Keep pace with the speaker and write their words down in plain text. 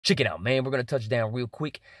Check it out, man. We're going to touch down real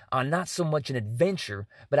quick on not so much an adventure,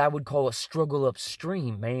 but I would call a struggle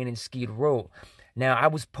upstream, man, in Skid Row. Now, I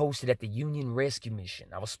was posted at the Union Rescue Mission.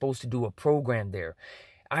 I was supposed to do a program there.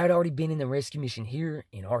 I had already been in the rescue mission here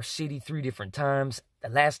in our city 3 different times. The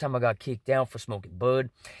last time I got kicked out for smoking bud,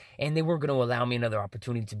 and they weren't going to allow me another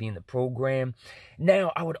opportunity to be in the program.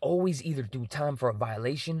 Now, I would always either do time for a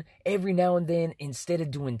violation. Every now and then, instead of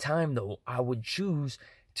doing time, though, I would choose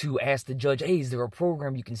to ask the judge, hey, is there a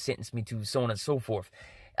program you can sentence me to, so on and so forth.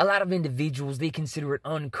 A lot of individuals, they consider it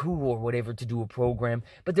uncool or whatever to do a program,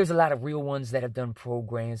 but there's a lot of real ones that have done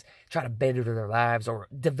programs, try to better their lives or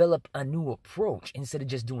develop a new approach instead of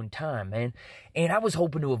just doing time, man. And I was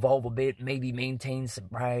hoping to evolve a bit, maybe maintain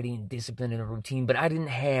sobriety and discipline and a routine, but I didn't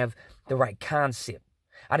have the right concept.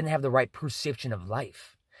 I didn't have the right perception of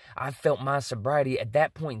life. I felt my sobriety at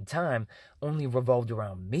that point in time only revolved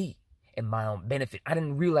around me and my own benefit. I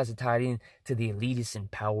didn't realize it tied in to the elitists in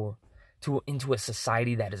power, into a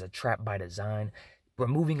society that is a trap by design,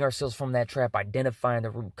 removing ourselves from that trap, identifying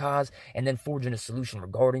the root cause, and then forging a solution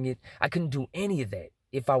regarding it. I couldn't do any of that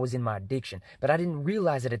if I was in my addiction, but I didn't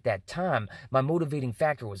realize it at that time. My motivating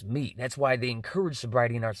factor was me. That's why they encourage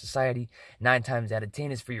sobriety in our society. 9 times out of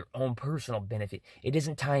 10 is for your own personal benefit. It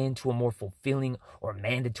doesn't tie into a more fulfilling or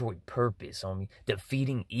mandatory purpose, homie.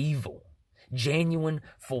 Defeating evil. Genuine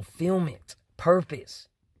fulfillment. Purpose.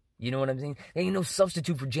 You know what I'm saying? There ain't no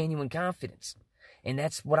substitute for genuine confidence. And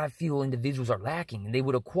that's what I feel individuals are lacking. And they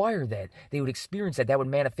would acquire that. They would experience that. That would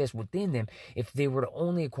manifest within them if they were to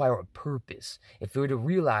only acquire a purpose. If they were to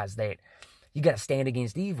realize that you got to stand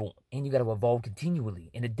against evil and you got to evolve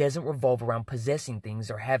continually. And it doesn't revolve around possessing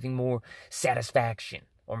things or having more satisfaction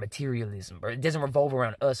or materialism. Or it doesn't revolve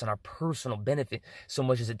around us and our personal benefit so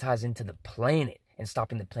much as it ties into the planet and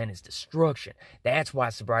stopping the planet's destruction. That's why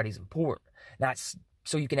sobriety is important. Not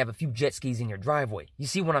so you can have a few jet skis in your driveway. You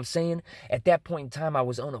see what I'm saying? At that point in time, I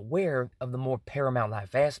was unaware of the more paramount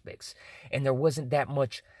life aspects. And there wasn't that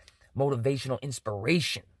much motivational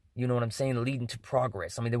inspiration, you know what I'm saying, leading to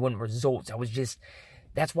progress. I mean, there weren't results.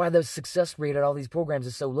 That's why the success rate at all these programs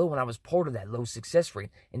is so low, and I was part of that low success rate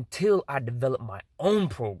until I developed my own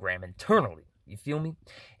program internally. You feel me?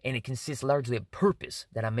 And it consists largely of purpose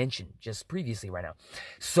that I mentioned just previously right now.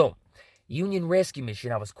 So, Union Rescue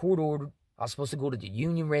Mission, I was court-ordered. I was supposed to go to the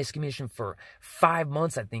Union Rescue Mission for 5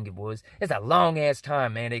 months, I think it was. It's a long-ass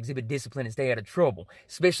time, man, to exhibit discipline and stay out of trouble,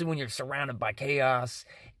 especially when you're surrounded by chaos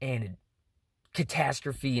and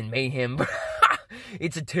catastrophe and mayhem.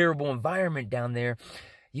 It's a terrible environment down there.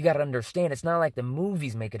 You got to understand, it's not like the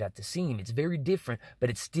movies make it out to seem. It's very different, but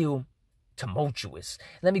it's still tumultuous.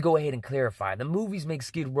 Let me go ahead and clarify. The movies make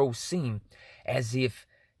Skid Row seem as if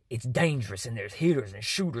it's dangerous, and there's hitters and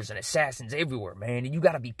shooters and assassins everywhere, man. And you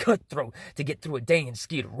got to be cutthroat to get through a day in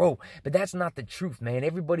Skid Row. But that's not the truth, man.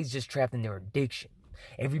 Everybody's just trapped in their addiction.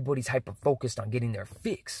 Everybody's hyper-focused on getting their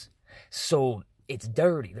fix. So it's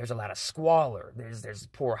dirty. There's a lot of squalor. There's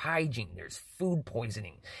poor hygiene. There's food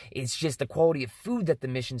poisoning. It's just the quality of food that the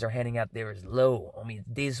missions are handing out there is low. I mean, it's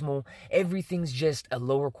dismal. Everything's just a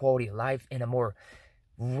lower quality of life and a more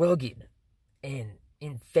rugged and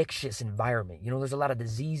infectious environment. You know, there's a lot of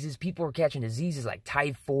diseases. People are catching diseases like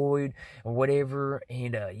typhoid or whatever,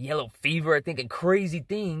 and yellow fever, I think, and crazy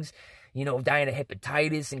things, you know, dying of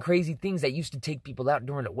hepatitis and crazy things that used to take people out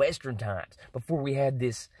during the Western times before we had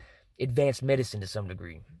this advanced medicine to some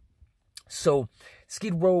degree. So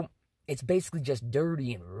Skid Row, it's basically just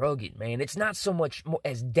dirty and rugged, man. It's not so much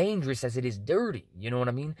as dangerous as it is dirty, you know what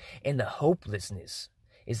I mean? And the hopelessness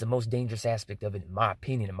is the most dangerous aspect of it, in my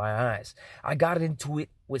opinion, in my eyes. I got into it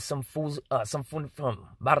with some fools, some fun from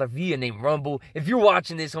Maravilla named Rumble. If you're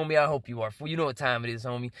watching this, homie, I hope you are. You know what time it is,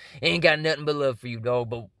 homie. Ain't got nothing but love for you,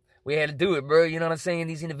 dog, but we had to do it, bro. You know what I'm saying?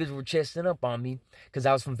 These individuals were chesting up on me because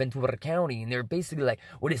I was from Ventura County, and they're basically like,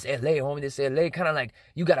 well, this LA, homie, this LA. Kind of like,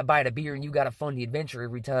 you got to buy the beer and you got to fund the adventure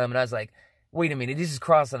every time. And I was like, wait a minute, this is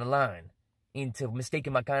crossing the line into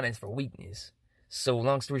mistaking my kindness for weakness. So,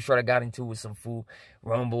 long story short, I got into it with some fool,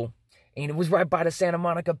 Rumble, and it was right by the Santa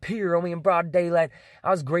Monica Pier, in broad daylight. I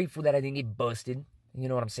was grateful that I didn't get busted, you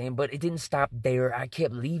know what I'm saying? But it didn't stop there. I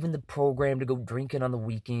kept leaving the program to go drinking on the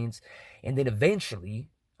weekends, and then eventually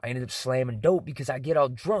I ended up slamming dope because I get all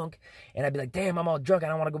drunk, and I'd be like, damn, I'm all drunk. I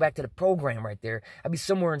don't want to go back to the program right there. I'd be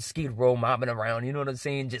somewhere in Skid Row mobbing around, you know what I'm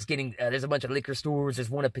saying? Just getting, there's a bunch of liquor stores. There's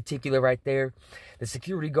one in particular right there. The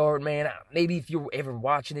security guard, man, maybe if you're ever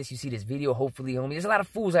watching this, you see this video, hopefully, homie. There's a lot of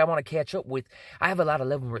fools I want to catch up with. I have a lot of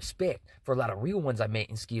love and respect for a lot of real ones I met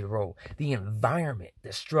in Skid Row. The environment,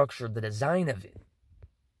 the structure, the design of it.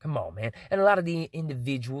 Come on, man. And a lot of the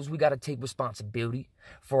individuals, we got to take responsibility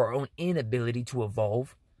for our own inability to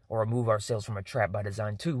evolve or remove ourselves from a trap by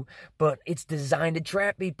design too, but it's designed to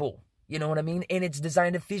trap people. You know what I mean? And it's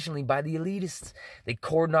designed efficiently by the elitists. They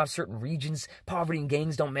cordon off certain regions. Poverty and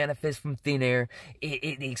gangs don't manifest from thin air.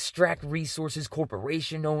 They extract resources,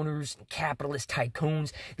 corporation owners, capitalist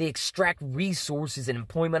tycoons. They extract resources and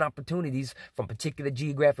employment opportunities from particular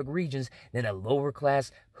geographic regions. Then a lower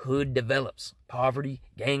class hood develops. Poverty,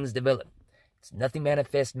 gangs develop. It's nothing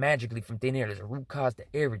manifests magically from thin air. There's a root cause to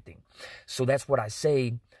everything. So that's what I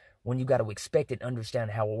say when you got to expect it,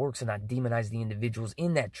 understand how it works, and not demonize the individuals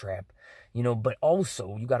in that trap, you know, but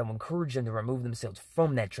also you got to encourage them to remove themselves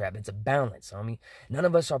from that trap. It's a balance. I mean, none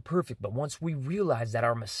of us are perfect, but once we realize that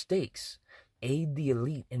our mistakes aid the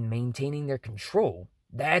elite in maintaining their control,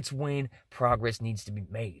 that's when progress needs to be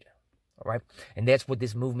made. All right. And that's what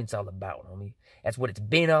this movement's all about. I mean, that's what it's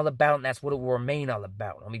been all about, and that's what it will remain all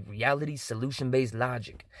about. I mean, reality, solution-based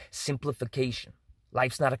logic, simplification.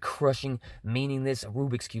 Life's not a crushing, meaningless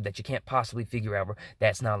Rubik's Cube that you can't possibly figure out.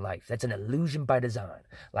 That's not life. That's an illusion by design.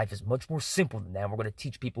 Life is much more simple than that. We're going to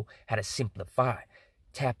teach people how to simplify,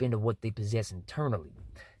 tap into what they possess internally.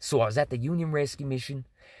 So I was at the Union Rescue Mission.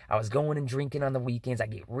 I was going and drinking on the weekends. I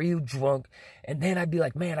get real drunk, and then I'd be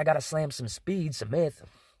like, man, I got to slam some speed, some meth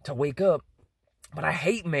to wake up. But I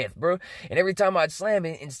hate meth, bro. And every time I'd slam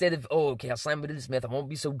it, instead of, oh, okay, I'll slam it to this meth, I won't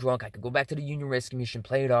be so drunk, I could go back to the Union Rescue Mission,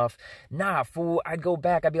 play it off. Nah, fool, I'd go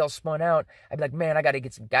back, I'd be all spun out. I'd be like, man, I gotta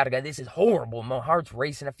get some, this is horrible. My heart's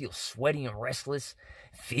racing, I feel sweaty and restless,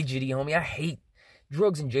 fidgety, homie. I hate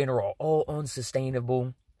drugs in general, are all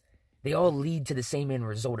unsustainable. They all lead to the same end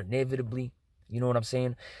result inevitably. You know what I'm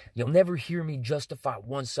saying? You'll never hear me justify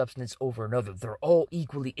one substance over another. They're all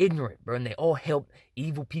equally ignorant, bro, and they all help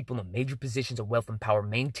evil people in major positions of wealth and power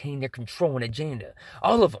maintain their control and agenda.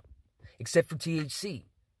 All of them, except for THC.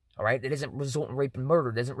 All right? It doesn't result in rape and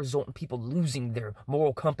murder. It doesn't result in people losing their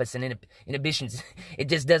moral compass and inhibitions. It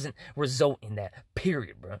just doesn't result in that,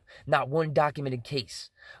 period, bro. Not one documented case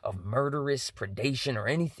of murderous predation or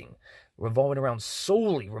anything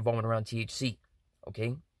solely revolving around THC,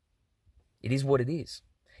 okay? It is what it is.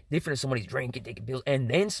 Different if somebody's drinking, taking pills, and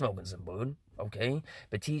then smoking some bud, okay?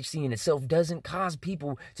 But THC in itself doesn't cause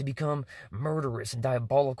people to become murderous and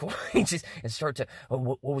diabolical and start to, oh,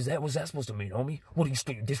 what was that? What's that supposed to mean, homie? What, do you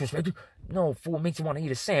still disrespect? No, fool, it makes you want to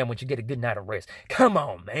eat a sandwich and get a good night of rest. Come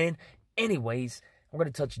on, man. Anyways, I'm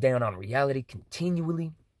going to touch down on reality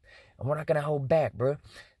continually, and we're not going to hold back, bro.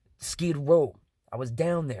 Skid Row. I was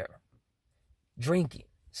down there drinking,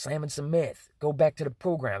 slamming some meth, go back to the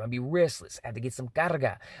program. I'd be restless, had to get some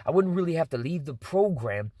carga. I wouldn't really have to leave the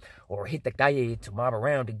program or hit the calle to mob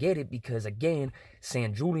around to get it because, again,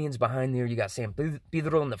 San Julian's behind there. You got San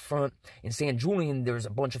Pedro in the front. In San Julian, there's a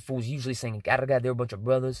bunch of fools usually saying carga. They're a bunch of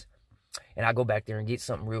brothers. And I go back there and get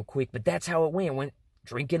something real quick. But that's how it went.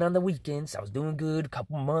 Drinking on the weekends. I was doing good, a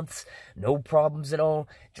couple months, no problems at all.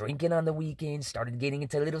 Drinking on the weekends, started getting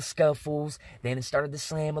into little scuffles. Then it started to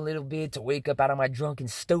slam a little bit to wake up out of my drunken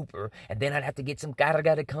stupor. And then I'd have to get some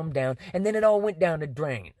carga to come down. And then it all went down the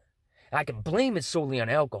drain. I can blame it solely on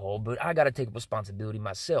alcohol, but I got to take responsibility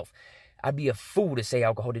myself. I'd be a fool to say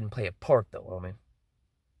alcohol didn't play a part, though, homie.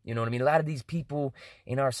 You know what I mean? A lot of these people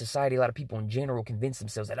in our society, a lot of people in general convince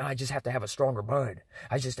themselves that, I just have to have a stronger mind.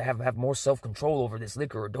 I just have more self-control over this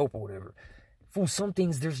liquor or dope or whatever. Fool, some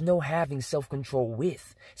things there's no having self-control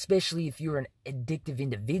with, especially if you're an addictive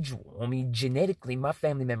individual. I mean, genetically, my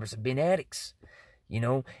family members have been addicts, you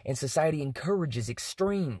know, and society encourages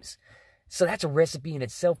extremes. So that's a recipe in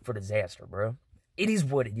itself for disaster, bro. It is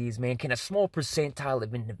what it is, man. Can a small percentile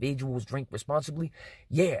of individuals drink responsibly?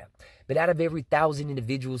 Yeah. But out of every 1,000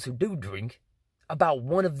 individuals who do drink, about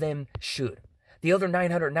one of them should. The other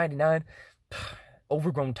 999,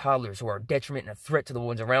 overgrown toddlers who are a detriment and a threat to the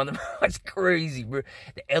ones around them. It's crazy, bro.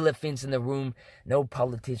 The elephants in the room, no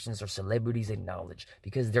politicians or celebrities acknowledge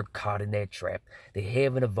because they're caught in that trap. They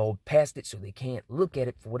haven't evolved past it, so they can't look at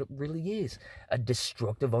it for what it really is. A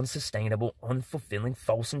destructive, unsustainable, unfulfilling,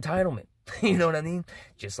 false entitlement. You know what I mean?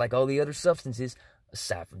 Just like all the other substances,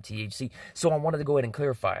 aside from THC. So I wanted to go ahead and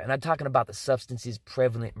clarify. And I'm talking about the substances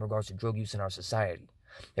prevalent in regards to drug use in our society.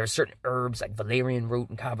 There are certain herbs like valerian root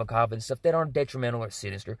and kava kava and stuff that aren't detrimental or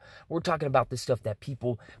sinister. We're talking about the stuff that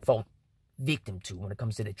people fall victim to when it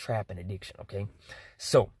comes to the trap and addiction, okay?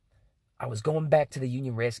 So I was going back to the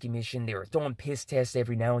Union Rescue Mission. They were throwing piss tests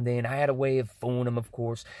every now and then. I had a way of fooling them, of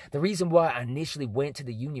course. The reason why I initially went to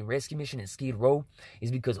the Union Rescue Mission in Skid Row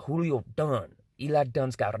is because Julio Dunn, Eli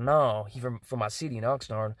Dunn's Carnal, he from my city in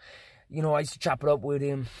Oxnard, you know, I used to chop it up with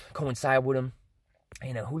him, coincide with him.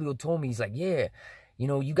 And Julio told me, he's like, yeah, you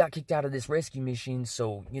know, you got kicked out of this rescue mission,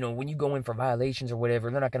 so, you know, when you go in for violations or whatever,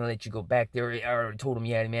 they're not going to let you go back there. I already told them,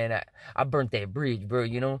 yeah, man, I burnt that bridge, bro,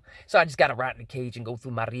 you know? So I just got to rot in the cage and go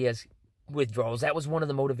through Maria's withdrawals. That was one of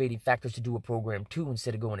the motivating factors to do a program, too,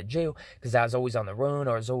 instead of going to jail, because I was always on the run,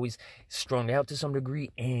 or I was always strung out to some degree,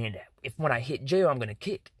 and when I hit jail, I'm going to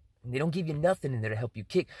kick. And they don't give you nothing in there to help you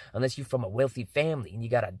kick, unless you're from a wealthy family, and you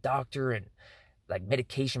got a doctor and like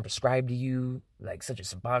medication prescribed to you, like such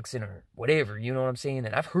as Suboxone or whatever, you know what I'm saying?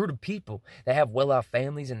 And I've heard of people that have well-off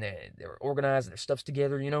families and they're organized and their stuff's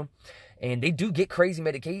together, you know? And they do get crazy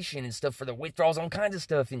medication and stuff for their withdrawals, all kinds of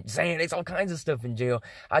stuff, and Xanax, all kinds of stuff in jail.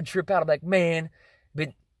 I'd trip out, I'm like, man, but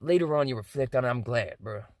later on you reflect on it, I'm glad,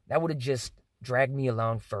 bro. That would have just dragged me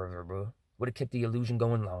along further, bro. Would have kept the illusion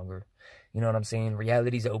going longer. You know what I'm saying?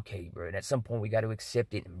 Reality's okay, bro. And at some point, we got to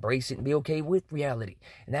accept it, embrace it, and be okay with reality.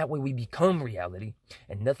 And that way, we become reality.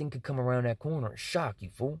 And nothing could come around that corner and shock you,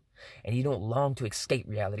 fool. And you don't long to escape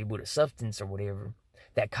reality with a substance or whatever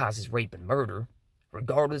that causes rape and murder.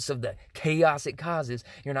 Regardless of the chaos it causes,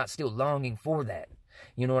 you're not still longing for that.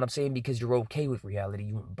 You know what I'm saying? Because you're okay with reality.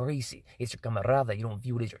 You embrace it. It's your camarada. You don't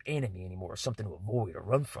view it as your enemy anymore, or something to avoid or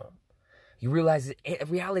run from. You realize that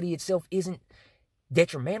reality itself isn't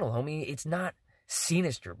detrimental, homie. It's not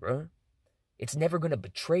sinister, bro. It's never going to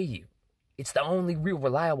betray you. It's the only real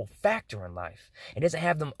reliable factor in life. It doesn't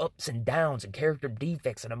have them ups and downs and character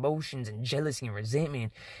defects and emotions and jealousy and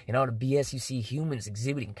resentment and all the BS you see humans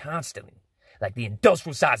exhibiting constantly. Like the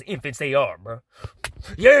industrial-sized infants they are, bro.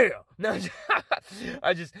 Yeah! No,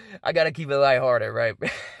 I gotta keep it lighthearted, right?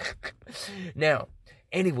 Now,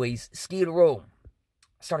 anyways, Skid Row.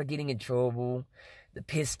 I started getting in trouble. The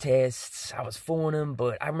piss tests, I was fooling them,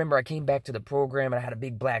 but I remember I came back to the program and I had a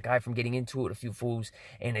big black eye from getting into it with a few fools,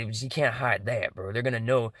 and it was, you can't hide that, bro. They're gonna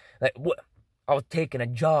know, like, what? I was taking a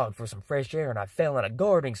jog for some fresh air and I fell on a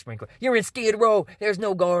gardening sprinkler. You're in Skid Row, there's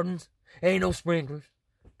no gardens, there ain't no sprinklers.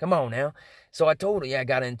 Come on now. So I told her, yeah, I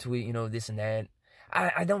got into it, you know, this and that.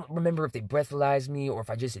 I don't remember if they breathalyzed me or if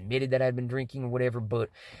I just admitted that I'd been drinking or whatever, but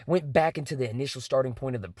went back into the initial starting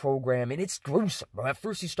point of the program, and it's gruesome, bro. At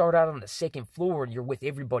first, you start out on the second floor, and you're with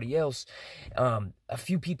everybody else. A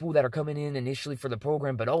few people that are coming in initially for the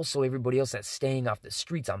program, but also everybody else that's staying off the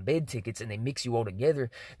streets on bed tickets, and they mix you all together.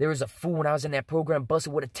 There was a fool when I was in that program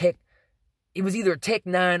busted with a Tech. It was either a Tech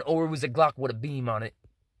 9 or it was a Glock with a beam on it.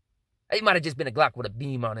 It might have just been a Glock with a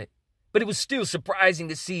beam on it. But it was still surprising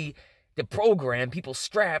to see the program, people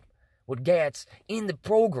strapped with gats in the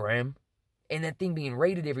program, and that thing being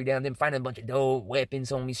raided every now and then, finding a bunch of dope,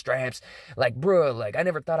 weapons on me, straps. Like, bro, like, I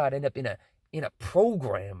never thought I'd end up in a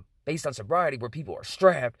program based on sobriety where people are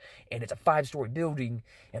strapped, and it's a 5-story building,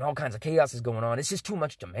 and all kinds of chaos is going on. It's just too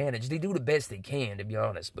much to manage. They do the best they can, to be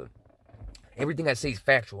honest, but everything I say is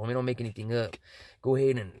factual. I mean, don't make anything up. Go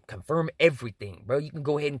ahead and confirm everything, bro. You can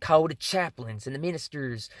go ahead and call the chaplains and the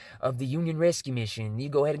ministers of the Union Rescue Mission. You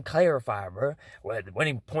go ahead and clarify, bro. Well, at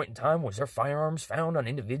any point in time, was there firearms found on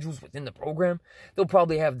individuals within the program? They'll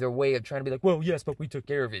probably have their way of trying to be like, well, yes, but we took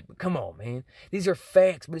care of it. But come on, man. These are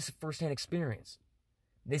facts, but it's a first-hand experience.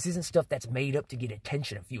 This isn't stuff that's made up to get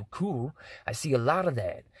attention and feel cool. I see a lot of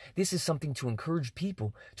that. This is something to encourage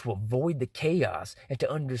people to avoid the chaos and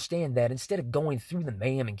to understand that instead of going through the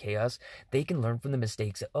mayhem and chaos, they can learn from the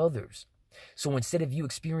mistakes of others. So instead of you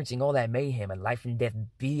experiencing all that mayhem and life and death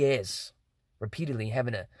BS, repeatedly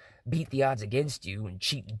having to beat the odds against you and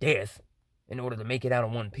cheat death in order to make it out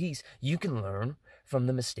in one piece, you can learn from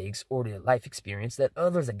the mistakes or the life experience that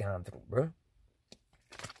others have gone through, bro.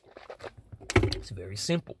 It's very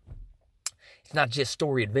simple. It's not just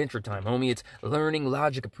story adventure time, homie. It's learning,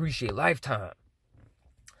 logic, appreciate, lifetime.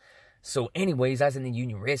 So anyways, I was in the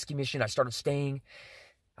Union Rescue Mission. I started staying.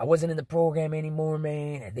 I wasn't in the program anymore,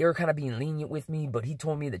 man. They were kind of being lenient with me, but he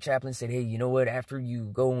told me, the chaplain said, hey, you know what? After you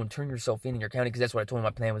go and turn yourself in your county, because that's what I told him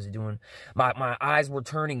my plan was doing, my eyes were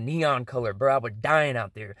turning neon color, bro. I was dying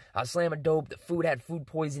out there. I was slamming dope. The food had food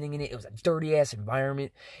poisoning in it. It was a dirty-ass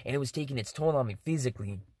environment, and it was taking its toll on me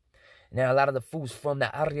physically. Now, a lot of the foods from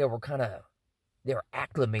that area were they were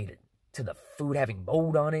acclimated to the food having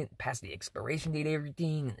mold on it, past the expiration date,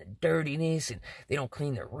 everything, and the dirtiness, and they don't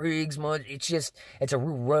clean their rigs much. It's a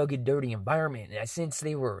real rugged, dirty environment. And since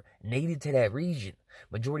they were native to that region,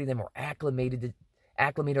 majority of them were acclimated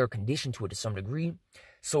or conditioned to it to some degree,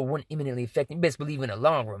 so it wouldn't imminently affect them. Best believe in the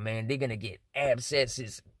long run, man, they're going to get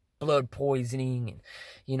abscesses, blood poisoning, and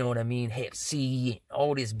you know what I mean, Hep C, and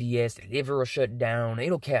all this BS. The liver will shut down.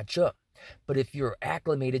 It'll catch up. But if you're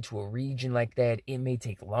acclimated to a region like that, it may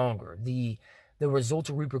take longer. The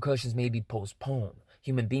results or repercussions may be postponed.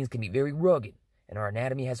 Human beings can be very rugged, and our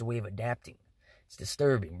anatomy has a way of adapting. It's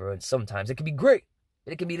disturbing, bro, and sometimes it can be great.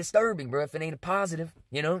 But it can be disturbing, bro, if it ain't a positive,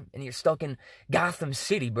 you know? And you're stuck in Gotham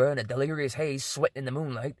City, bro, in a delirious haze, sweating in the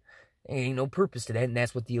moonlight. There ain't no purpose to that, and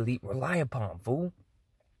that's what the elite rely upon, fool.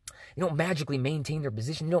 They don't magically maintain their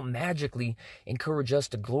position. They don't magically encourage us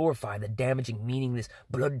to glorify the damaging, meaningless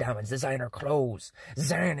blood diamonds, designer clothes,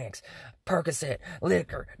 Xanax, Percocet,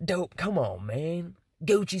 liquor, dope. Come on, man.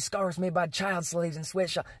 Gucci scarves made by child slaves and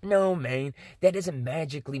sweatshops. No, man. That doesn't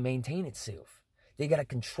magically maintain itself. They got to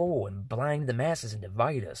control and blind the masses and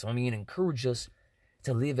divide us. I mean, encourage us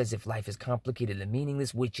to live as if life is complicated and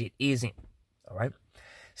meaningless, which it isn't. All right?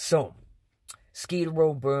 So, Skid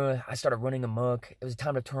Row, bro. I started running amok. It was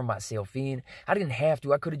time to turn myself in. I didn't have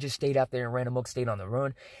to. I could have just stayed out there and ran amok, stayed on the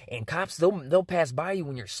run. And cops, they'll pass by you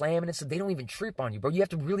when you're slamming it, so they don't even trip on you, bro. You have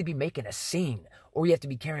to really be making a scene. Or you have to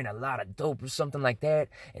be carrying a lot of dope or something like that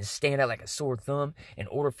and stand out like a sore thumb in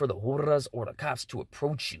order for the hurras or the cops to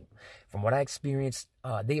approach you. From what I experienced,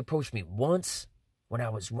 they approached me once when I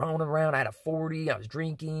was rolling around. I had a 40. I was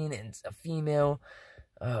drinking, and a female.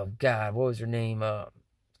 Oh, God, what was her name? God,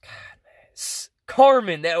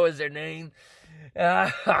 Carmen, that was her name.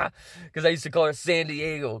 Because I used to call her San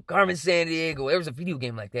Diego. Carmen San Diego. There was a video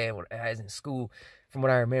game like that when I was in school, from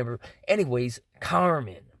what I remember. Anyways,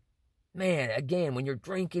 Carmen. Man, again, when you're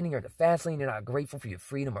drinking and you're in the fast lane, you're not grateful for your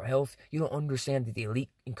freedom or health. You don't understand that the elite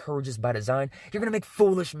encourages by design. You're going to make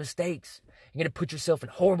foolish mistakes. You're going to put yourself in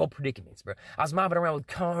horrible predicaments, bro. I was mobbing around with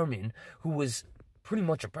Carmen, who was pretty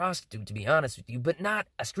much a prostitute, to be honest with you, but not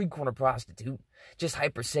a street corner prostitute. Just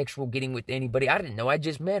hypersexual, getting with anybody. I didn't know. I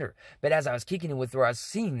just met her. But as I was kicking it with her, I was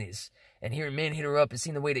seeing this and hearing men hit her up and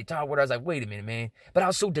seeing the way they talk with her. I was like, wait a minute, man. But I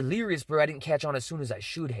was so delirious, bro. I didn't catch on as soon as I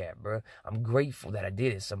should have, bro. I'm grateful that I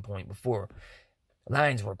did at some point before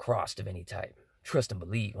lines were crossed of any type. Trust and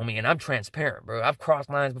believe. I mean, and I'm transparent, bro. I've crossed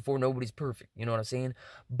lines before. Nobody's perfect. You know what I'm saying?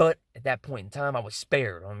 But at that point in time, I was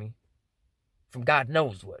spared, homie. From God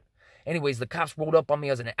knows what. Anyways, the cops rolled up on me.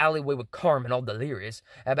 I was in an alleyway with Carmen, all delirious,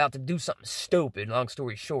 about to do something stupid, long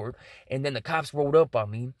story short. And then the cops rolled up on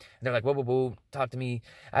me. And they're like, whoa, whoa, whoa, talk to me.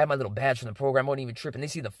 I had my little badge from the program. I wasn't even tripping. They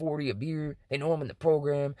see the 40, a beer. They know I'm in the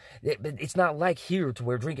program. But it's not like here to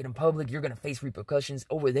where drinking in public, you're going to face repercussions.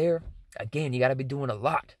 Over there, again, you got to be doing a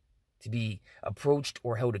lot to be approached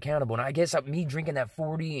or held accountable. And I guess me drinking that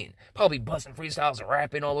 40 and probably busting freestyles and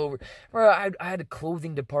rapping all over. Bro, I had a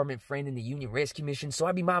clothing department friend in the Union Rescue Mission, so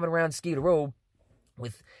I'd be mobbing around Skid Row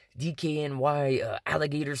with DKNY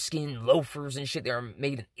alligator skin loafers and shit that are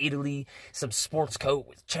made in Italy, some sports coat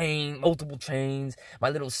with multiple chains, my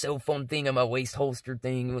little cell phone thing on my waist holster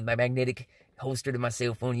thing with my magnetic holster to my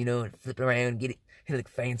cell phone, you know, and flip it around, get it look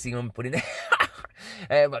fancy on, put it in.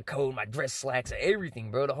 I had my coat, my dress slacks,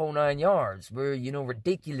 everything, bro, the whole 9 yards, bro, you know,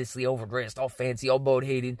 ridiculously overdressed, all fancy, all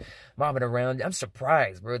bald-headed, mobbing around. I'm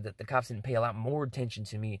surprised, bro, that the cops didn't pay a lot more attention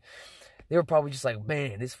to me. They were probably just like,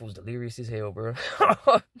 man, this fool's delirious as hell, bro.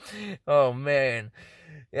 Oh, man.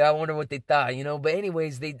 Yeah, I wonder what they thought, you know. But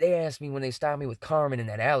anyways, they asked me when they stopped me with Carmen in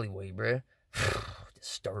that alleyway, bro.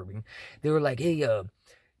 Disturbing. They were like, hey,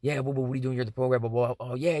 yeah, what are you doing? You're at the program, blah, blah.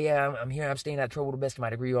 Oh, yeah, I'm here. I'm staying out of trouble to the best of my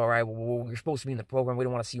degree. All right, well, you're supposed to be in the program. We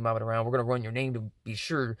don't want to see you mobbing around. We're going to run your name to be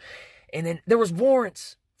sure. And then there was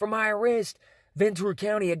warrants for my arrest. Ventura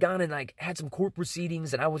County had gone and, like, had some court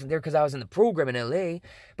proceedings, and I wasn't there because I was in the program in L.A.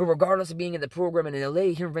 But regardless of being in the program in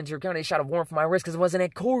L.A., here in Ventura County, they shot a warrant for my arrest because I wasn't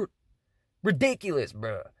at court. Ridiculous,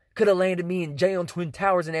 bro. Could have landed me in jail in Twin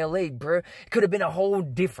Towers in L.A., bro. Could have been a whole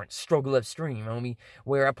different struggle upstream, homie,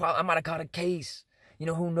 where I might have caught a case. You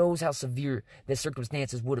know, who knows how severe the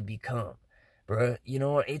circumstances would have become, bruh. You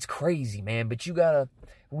know, it's crazy, man. But you gotta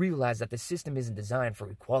realize that the system isn't designed for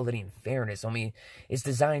equality and fairness. I mean, it's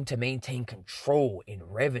designed to maintain control and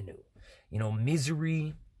revenue. You know,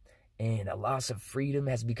 misery and a loss of freedom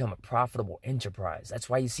has become a profitable enterprise. That's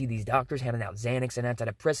why you see these doctors handing out Xanax and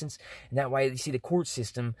antidepressants. And that's why you see the court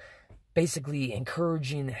system basically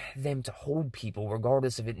encouraging them to hold people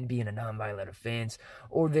regardless of it being a nonviolent offense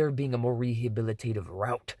or there being a more rehabilitative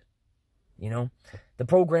route. You know, the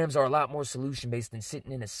programs are a lot more solution-based than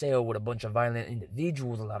sitting in a cell with a bunch of violent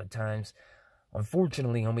individuals a lot of times.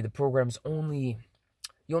 Unfortunately, homie, the programs you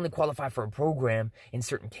only qualify for a program in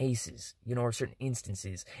certain cases, you know, or certain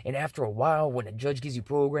instances. And after a while, when a judge gives you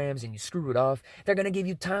programs and you screw it off, they're going to give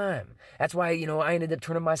you time. That's why, you know, I ended up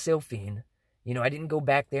turning myself in. You know, I didn't go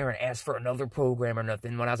back there and ask for another program or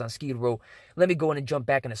nothing when I was on Skid Row. Let me go in and jump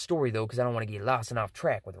back in the story, though, because I don't want to get lost and off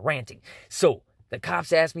track with ranting. So, the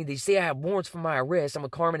cops asked me, they say I have warrants for my arrest. I'm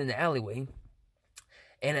with Carmen in the alleyway.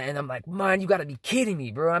 And I'm like, man, you gotta be kidding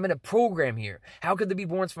me, bro. I'm in a program here. How could there be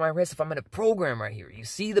warrants for my arrest if I'm in a program right here? You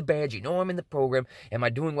see the badge, you know I'm in the program. Am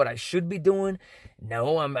I doing what I should be doing?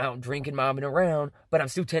 No, I'm out drinking, mobbing around, but I'm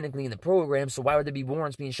still technically in the program, so why would there be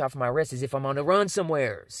warrants being shot for my arrest as if I'm on the run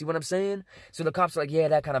somewhere? See what I'm saying? So the cops are like, yeah,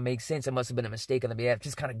 that kind of makes sense. It must have been a mistake on the behalf.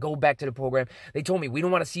 Just kind of go back to the program. They told me, we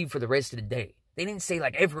don't want to see you for the rest of the day. They didn't say,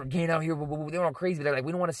 like, ever again out here. They're all crazy. They're like,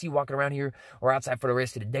 we don't want to see you walking around here or outside for the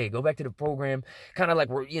rest of the day. Go back to the program. Kind of like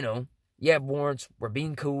we're, you know, you have warrants. We're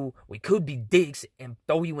being cool. We could be dicks and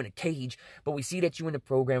throw you in a cage. But we see that you in the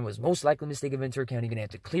program was most likely a mistake of Ventura County. You're going to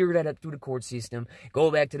have to clear that up through the court system.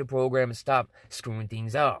 Go back to the program and stop screwing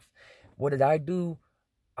things off. What did I do?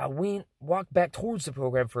 I walked back towards the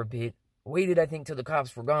program for a bit. Waited, I think, till the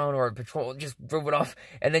cops were gone or patrol just drove it off,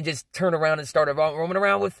 and then just turned around and started roaming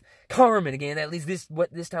around with Carmen again. At least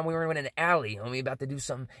this time we were in an alley, homie, about to do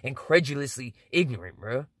something incredulously ignorant,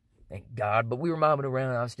 bro. Thank God. But we were mobbing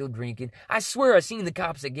around. I was still drinking. I swear I seen the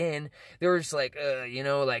cops again. They were just like, you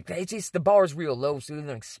know, like, it's just, the bar's real low, so they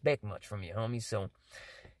don't expect much from you, homie. So,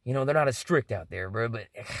 you know, they're not as strict out there, bro. But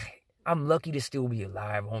I'm lucky to still be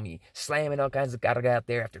alive, homie. Slamming all kinds of guy out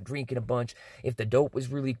there after drinking a bunch. If the dope was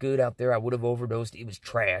really good out there, I would have overdosed. It was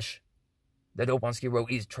trash. The dope on Skid Row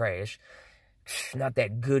is trash. Not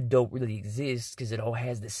that good dope really exists because it all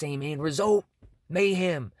has the same end result.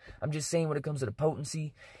 Mayhem. I'm just saying when it comes to the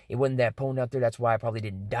potency, it wasn't that potent out there. That's why I probably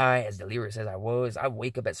didn't die as delirious as I was. I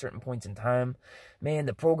wake up at certain points in time. Man,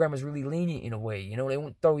 the program was really lenient in a way. You know, they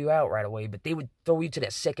wouldn't throw you out right away, but they would throw you to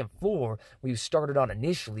that second floor where you started on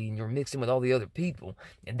initially and you're mixing with all the other people.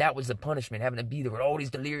 And that was the punishment, having to be there with all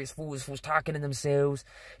these delirious fools talking to themselves,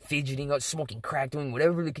 fidgeting, smoking crack, doing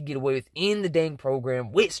whatever they could get away with in the dang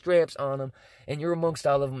program with straps on them. And you're amongst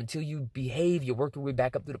all of them until you behave. You work your way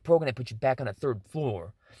back up through the program. They put you back on a third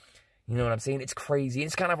floor. You know what I'm saying? It's crazy.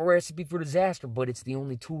 It's kind of a recipe for disaster, but it's the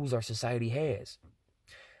only tools our society has.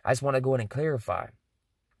 I just want to go in and clarify.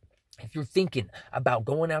 If you're thinking about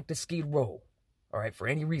going out to Skid Row, all right, for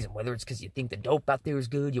any reason, whether it's because you think the dope out there is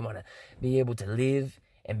good, you want to be able to live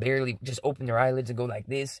and barely just open your eyelids and go like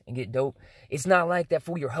this and get dope, it's not like that,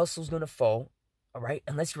 fool. Your hustle's going to fall, all right?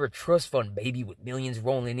 Unless you're a trust fund baby with millions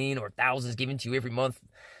rolling in or thousands given to you every month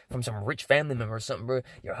from some rich family member or something, bro.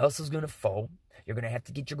 Your hustle's going to fall. You're going to have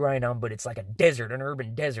to get your grind on, but it's like a desert, an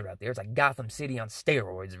urban desert out there. It's like Gotham City on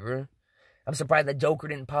steroids, bro. I'm surprised that Joker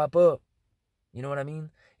didn't pop up. You know what I mean?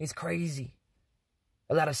 It's crazy.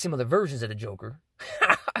 A lot of similar versions of the Joker.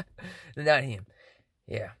 Not him.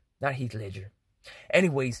 Yeah, not Heath Ledger.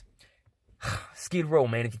 Anyways, Skid Row,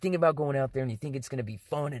 man. If you're thinking about going out there and you think it's going to be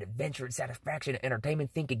fun and adventure and satisfaction and entertainment,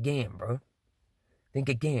 think again, bro. Think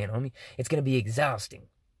again, homie. It's going to be exhausting.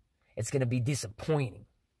 It's going to be disappointing.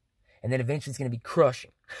 And then eventually it's going to be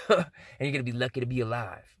crushing. And you're going to be lucky to be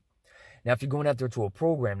alive. Now, if you're going out there to a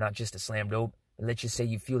program, not just to slam dope, let's just say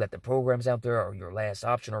you feel that the programs out there are your last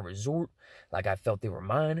option or resort, like I felt they were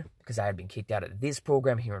mine, because I had been kicked out of this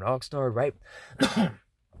program here in Oxnard, right?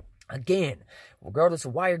 Again, regardless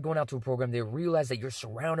of why you're going out to a program, they realize that you're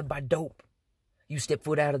surrounded by dope. You step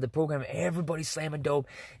foot out of the program, everybody's slamming dope.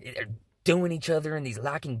 They're doing each other in these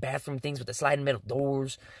locking bathroom things with the sliding metal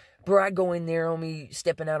doors. Bro, I go in there on me,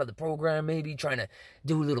 stepping out of the program, maybe trying to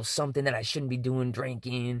do a little something that I shouldn't be doing,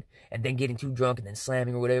 drinking, and then getting too drunk and then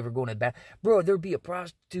slamming or whatever, going to the bath. Bro, there'd be a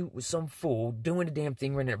prostitute with some fool doing the damn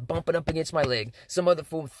thing right there, bumping up against my leg, some other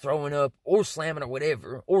fool throwing up or slamming or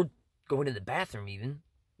whatever, or going to the bathroom even.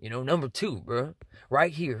 You know, number two, bro,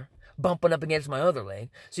 right here, bumping up against my other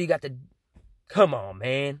leg. So you got the, come on,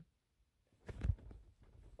 man.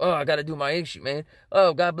 Oh, I got to do my issue, man.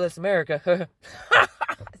 Oh, God bless America.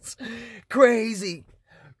 Crazy.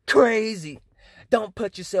 Crazy. Don't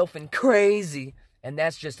put yourself in crazy. And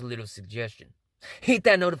that's just a little suggestion. Hit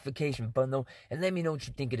that notification button, though, and let me know what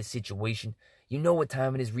you think of the situation. You know what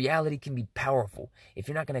time it is. Reality can be powerful if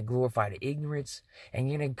you're not going to glorify the ignorance and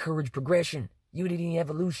you're going to encourage progression, unity, and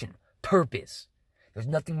evolution, purpose. There's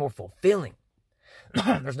nothing more fulfilling.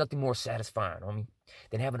 There's nothing more satisfying, homie,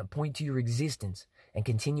 than having a point to your existence and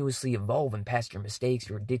continuously evolving past your mistakes,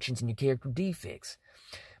 your addictions, and your character defects.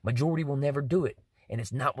 Majority will never do it, and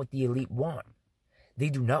it's not what the elite want. They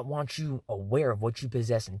do not want you aware of what you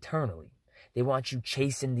possess internally. They want you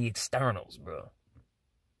chasing the externals, bro.